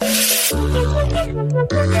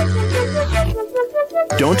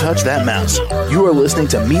Don't touch that mouse. You are listening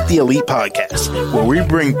to Meet the Elite Podcast, where we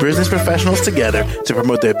bring business professionals together to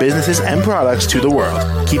promote their businesses and products to the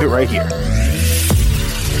world. Keep it right here.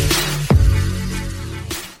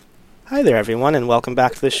 Hi there, everyone, and welcome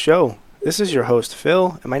back to the show. This is your host,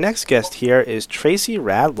 Phil, and my next guest here is Tracy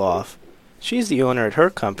Radloff. She's the owner at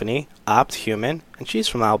her company, OptHuman, and she's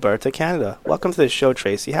from Alberta, Canada. Welcome to the show,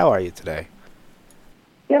 Tracy. How are you today?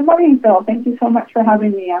 Good morning, Phil. Thank you so much for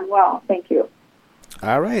having me. I'm well. Thank you.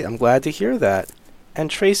 All right. I'm glad to hear that. And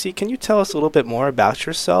Tracy, can you tell us a little bit more about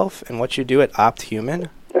yourself and what you do at OptHuman?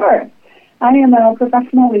 Sure. I am a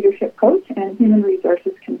professional leadership coach and human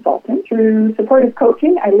resources consultant. Through supportive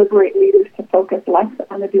coaching, I liberate leaders to focus less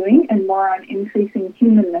on the doing and more on increasing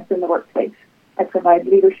humanness in the workplace. I provide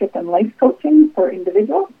leadership and life coaching for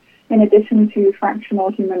individuals, in addition to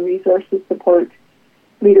fractional human resources support,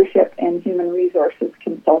 leadership and human resources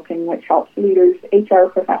consulting, which helps leaders, HR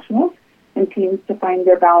professionals, and teams to find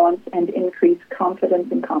their balance and increase confidence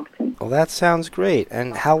and competence. Well, that sounds great.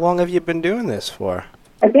 And how long have you been doing this for?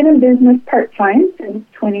 I've been in business part-time since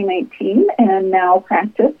 2019 and now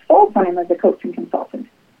practice full-time as a coach and consultant.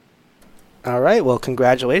 All right. Well,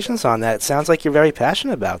 congratulations on that. It sounds like you're very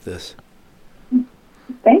passionate about this.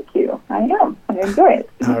 Thank you. I am. I enjoy it.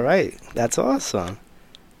 All right. That's awesome.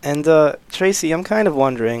 And Tracy, I'm kind of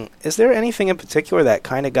wondering, is there anything in particular that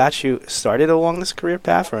kind of got you started along this career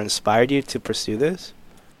path or inspired you to pursue this?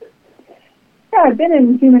 Yeah, I've been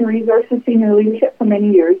in human resources senior leadership for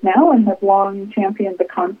many years now and have long championed the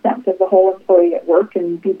concept of the whole employee at work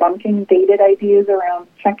and debunking dated ideas around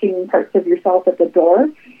checking parts of yourself at the door.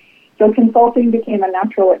 So consulting became a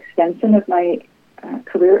natural extension of my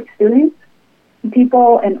career experience.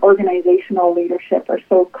 People and organizational leadership are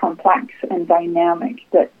so complex and dynamic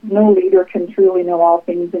that no leader can truly know all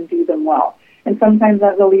things and do them well. And sometimes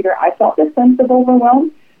as a leader, I felt this sense of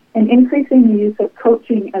overwhelm, and increasing the use of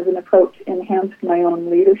coaching as an approach enhanced my own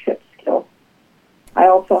leadership skills. I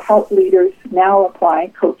also help leaders now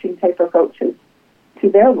apply coaching-type approaches to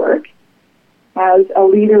their work. As a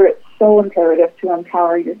leader, it's so imperative to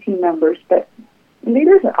empower your team members, but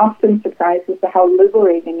leaders are often surprised as to how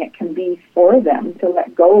liberating it can be for them to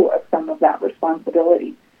let go of some of that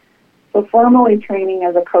responsibility. So formally training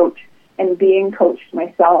as a coach and being coached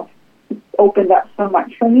myself opened up so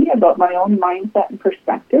much for me about my own mindset and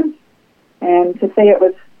perspective. And to say it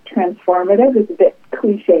was transformative is a bit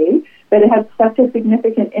cliche, but it had such a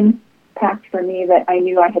significant impact for me that I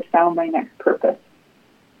knew I had found my next purpose.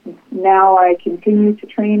 Now I continue to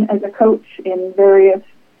train as a coach in various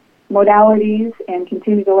modalities and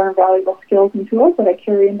continue to learn valuable skills and tools that I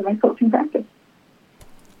carry into my coaching practice.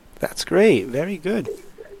 That's great. Very good.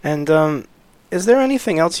 And is there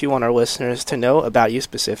anything else you want our listeners to know about you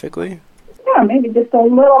specifically? Yeah, maybe just a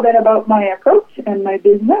little bit about my approach and my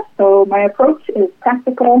business. So my approach is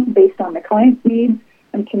practical, based on the client's needs.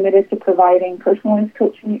 I'm committed to providing personalized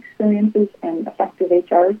coaching experiences and effective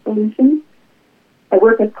HR solutions. I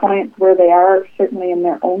work with clients where they are, certainly in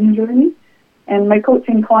their own journey. And my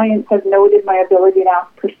coaching clients have noted my ability to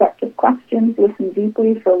ask perceptive questions, listen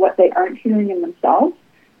deeply for what they aren't hearing in themselves,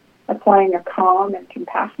 applying a calm and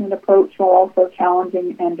compassionate approach while also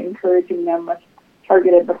challenging and encouraging them with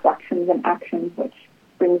targeted reflections and actions, which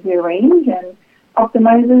brings new range and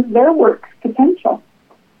optimizes their work potential.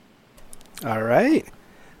 All right.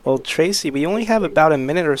 Well, Tracy, we only have about a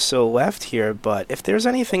minute or so left here, but if there's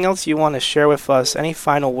anything else you want to share with us, any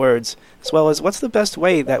final words, as well as what's the best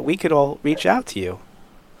way that we could all reach out to you?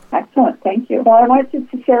 Excellent. Thank you. Well, I wanted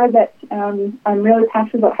to share that I'm really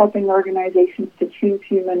passionate about helping organizations to choose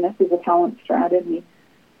humanness as a talent strategy.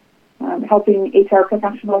 Helping HR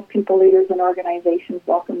professionals, people leaders, and organizations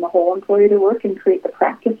welcome the whole employee to work and create the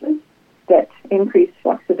practices that increase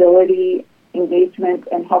flexibility, engagement,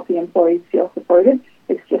 and help the employees feel supported.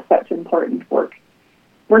 It's just such important work.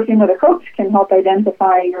 Working with a coach can help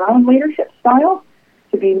identify your own leadership style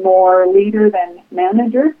to be more leader than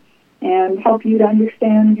manager and help you to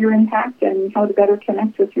understand your impact and how to better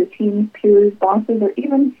connect with your team, peers, bosses, or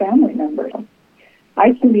even family members.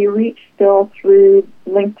 I can be reached still through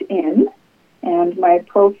LinkedIn, and my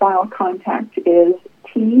profile contact is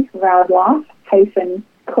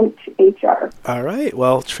tradloff-coachhr. All right.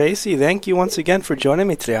 Well, Tracy, thank you once again for joining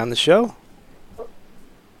me today on the show.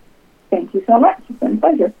 Thank you so much. It's been a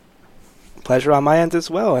pleasure. Pleasure on my end as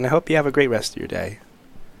well, and I hope you have a great rest of your day.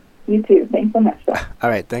 You too. Thanks so much, Phil. All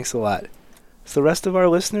right. Thanks a lot. So the rest of our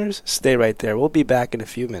listeners, stay right there. We'll be back in a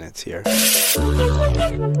few minutes here.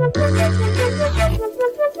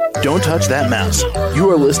 Don't touch that mouse. You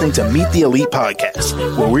are listening to Meet the Elite Podcast,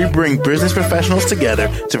 where we bring business professionals together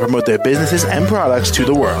to promote their businesses and products to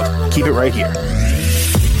the world. Keep it right here.